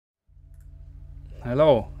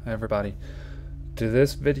Hello everybody to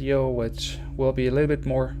this video, which will be a little bit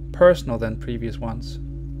more personal than previous ones.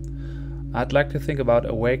 I'd like to think about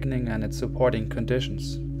awakening and its supporting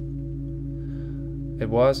conditions. It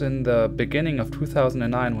was in the beginning of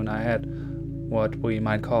 2009 when I had what we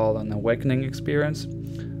might call an awakening experience,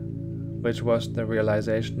 which was the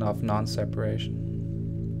realization of non-separation.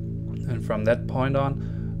 And from that point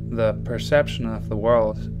on, the perception of the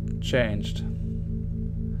world changed.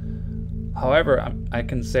 However, I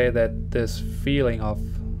can say that this feeling of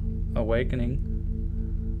awakening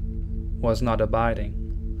was not abiding.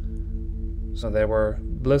 So there were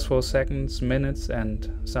blissful seconds, minutes, and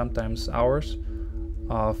sometimes hours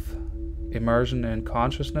of immersion in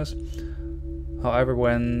consciousness. However,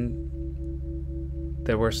 when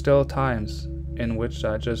there were still times in which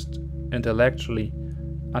I just intellectually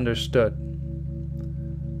understood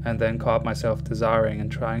and then caught myself desiring and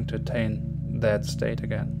trying to attain that state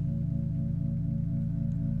again.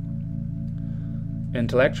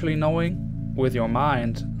 Intellectually knowing with your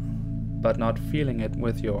mind, but not feeling it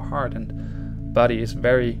with your heart and body is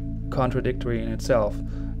very contradictory in itself,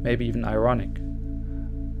 maybe even ironic.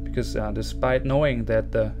 Because despite knowing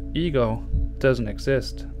that the ego doesn't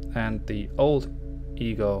exist and the old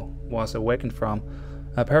ego was awakened from,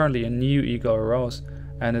 apparently a new ego arose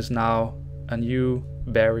and is now a new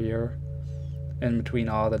barrier in between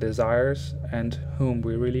all the desires and whom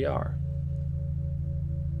we really are.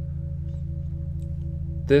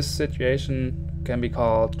 This situation can be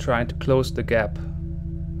called trying to close the gap,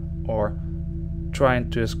 or trying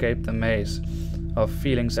to escape the maze of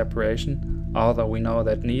feeling separation, although we know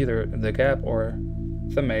that neither the gap or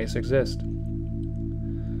the maze exist.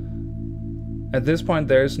 At this point,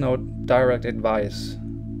 there is no direct advice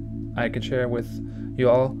I can share with you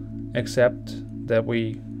all, except that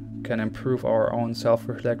we can improve our own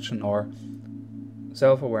self-reflection or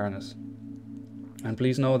self-awareness. And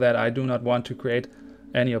please know that I do not want to create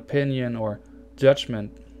any opinion or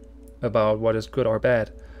judgment about what is good or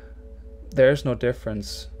bad. There is no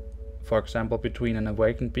difference, for example, between an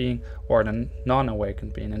awakened being or a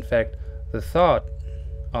non-awakened being. In fact, the thought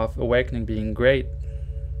of awakening being great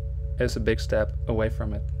is a big step away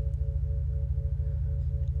from it.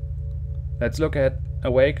 Let's look at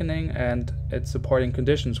awakening and its supporting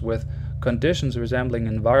conditions, with conditions resembling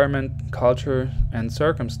environment, culture, and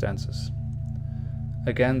circumstances.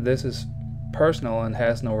 Again, this is personal and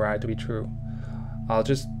has no right to be true. I'll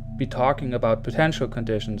just be talking about potential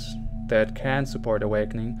conditions that can support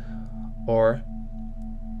awakening or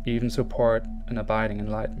even support an abiding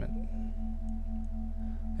enlightenment.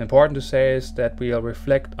 Important to say is that we'll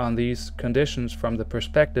reflect on these conditions from the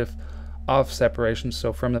perspective of separation,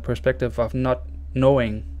 so from the perspective of not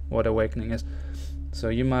knowing what awakening is. So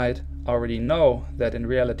you might already know that in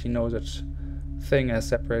reality no such thing as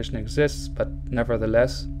separation exists, but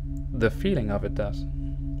nevertheless the feeling of it does.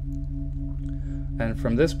 And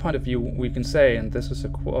from this point of view we can say, and this is a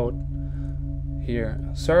quote here,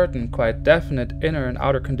 certain quite definite inner and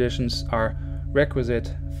outer conditions are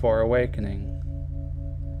requisite for awakening.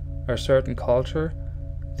 A certain culture,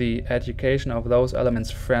 the education of those elements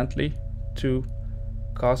friendly to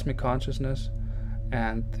cosmic consciousness,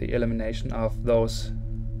 and the elimination of those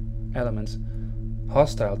elements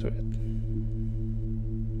hostile to it.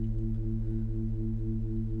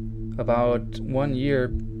 About 1 year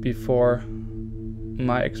before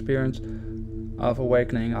my experience of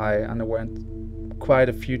awakening, I underwent quite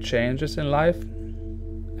a few changes in life,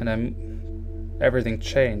 and everything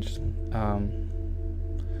changed.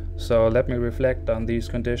 So let me reflect on these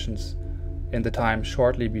conditions in the time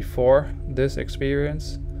shortly before this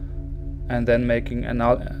experience, and then making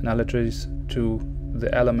analogies to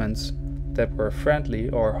the elements that were friendly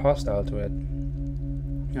or hostile to it.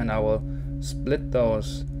 And I will split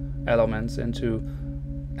those elements into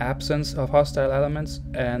absence of hostile elements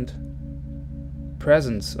and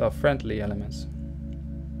presence of friendly elements.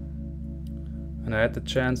 And I had the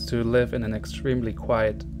chance to live in an extremely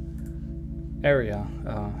quiet area,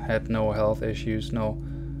 had no health issues, no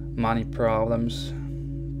money problems.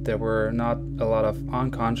 There were not a lot of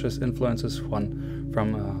unconscious influences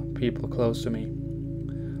from people close to me,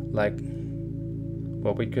 like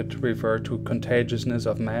what we could refer to contagiousness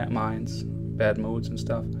of minds, bad moods and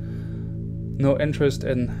stuff. No interest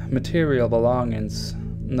in material belongings,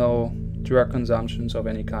 no drug consumptions of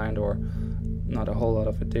any kind, or not a whole lot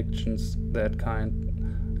of addictions that kind,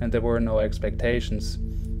 and there were no expectations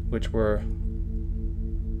which were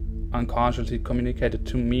unconsciously communicated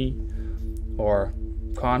to me or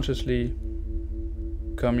consciously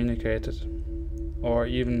communicated, or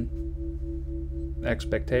even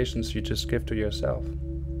expectations you just give to yourself.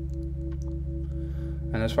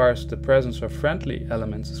 And as far as the presence of friendly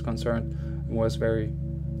elements is concerned, it was very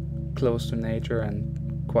close to nature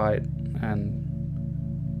and quiet, and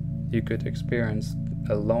you could experience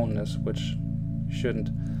a aloneness which shouldn't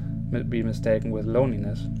be mistaken with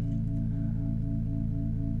loneliness.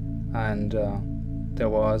 And there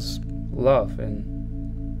was love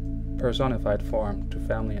in personified form to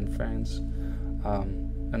family and friends.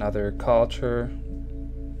 Another culture,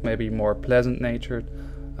 maybe more pleasant-natured,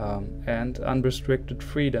 and unrestricted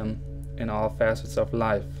freedom in all facets of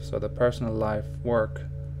life, so the personal life, work,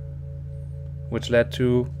 which led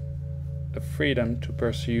to a freedom to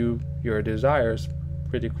pursue your desires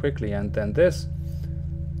pretty quickly. And then this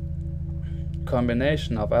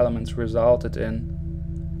combination of elements resulted in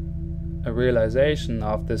a realization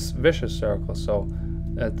of this vicious circle, so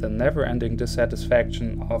the never-ending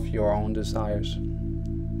dissatisfaction of your own desires.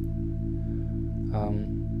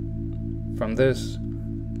 From this,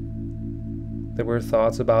 there were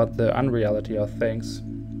thoughts about the unreality of things,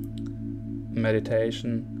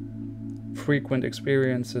 meditation, frequent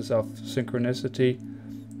experiences of synchronicity,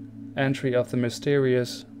 entry of the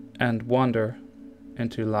mysterious, and wonder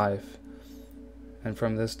into life. And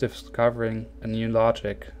from this, discovering a new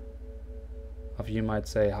logic of, you might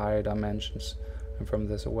say, higher dimensions, and from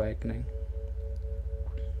this awakening.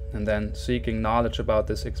 And then seeking knowledge about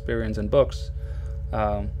this experience in books,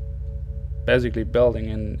 basically building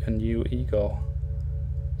in a new ego,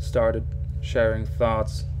 started sharing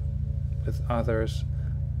thoughts with others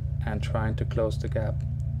and trying to close the gap.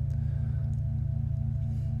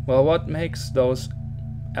 Well, what makes those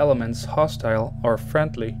elements hostile or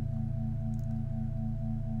friendly?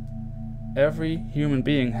 Every human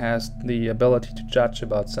being has the ability to judge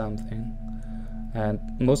about something, and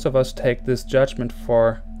most of us take this judgment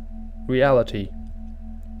for reality,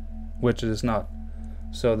 which it is not.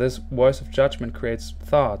 So this voice of judgment creates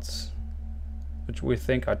thoughts which we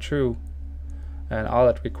think are true, and all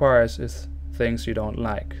it requires is things you don't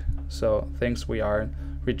like, so things we are in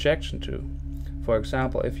rejection to. For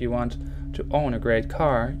example, if you want to own a great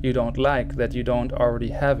car, you don't like that you don't already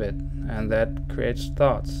have it, and that creates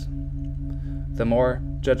thoughts. The more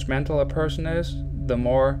judgmental a person is, the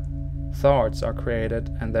more thoughts are created,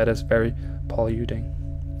 and that is very polluting.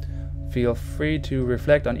 Feel free to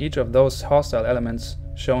reflect on each of those hostile elements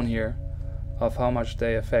shown here, of how much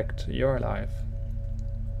they affect your life.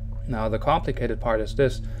 Now, the complicated part is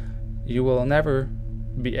this: you will never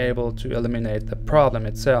be able to eliminate the problem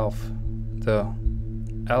itself, the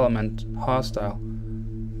element hostile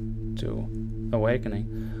to awakening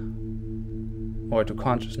or to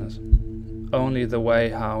consciousness. Only the way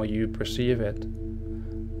how you perceive it.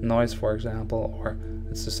 Noise, for example, or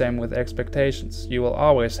it's the same with expectations. You will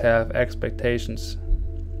always have expectations,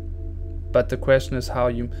 but the question is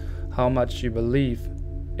how much you believe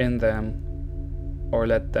in them or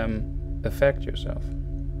let them affect yourself.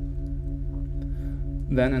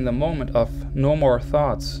 Then in the moment of no more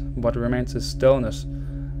thoughts, what remains is stillness.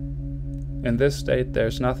 In this state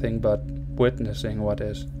there's nothing but witnessing what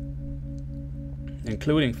is,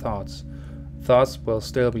 including thoughts. Thoughts will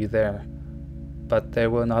still be there, but they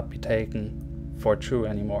will not be taken for true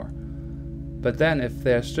anymore. But then if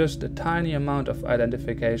there's just a tiny amount of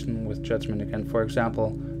identification with judgment again, for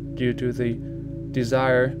example, due to the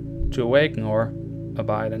desire to awaken or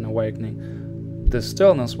abide in awakening, the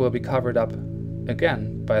stillness will be covered up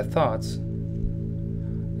again by thoughts,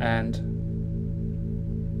 and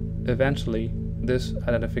eventually this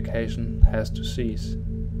identification has to cease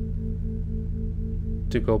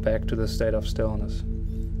to go back to the state of stillness.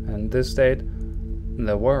 And this state,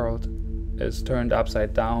 the world, is turned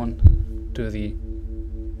upside down to the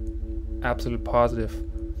absolute positive,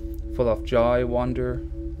 full of joy, wonder,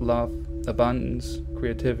 love, abundance,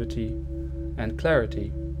 creativity, and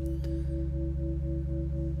clarity.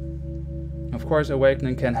 Of course,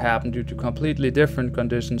 awakening can happen due to completely different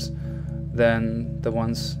conditions than the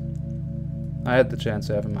ones I had the chance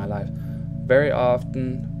to have in my life. Very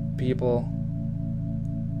often people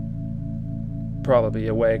probably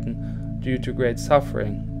awaken due to great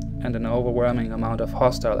suffering and an overwhelming amount of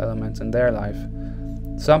hostile elements in their life.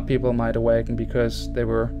 Some people might awaken because they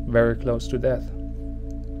were very close to death.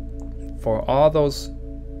 For all those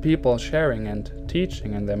people sharing and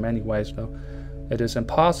teaching in their many ways, though, it is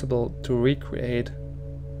impossible to recreate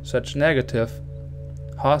such negative,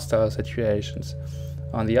 hostile situations.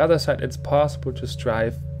 On the other side, it's possible to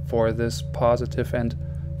strive for this positive and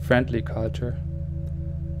friendly culture.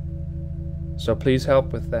 So please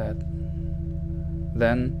help with that.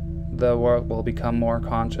 Then the world will become more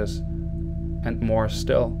conscious and more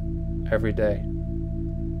still every day.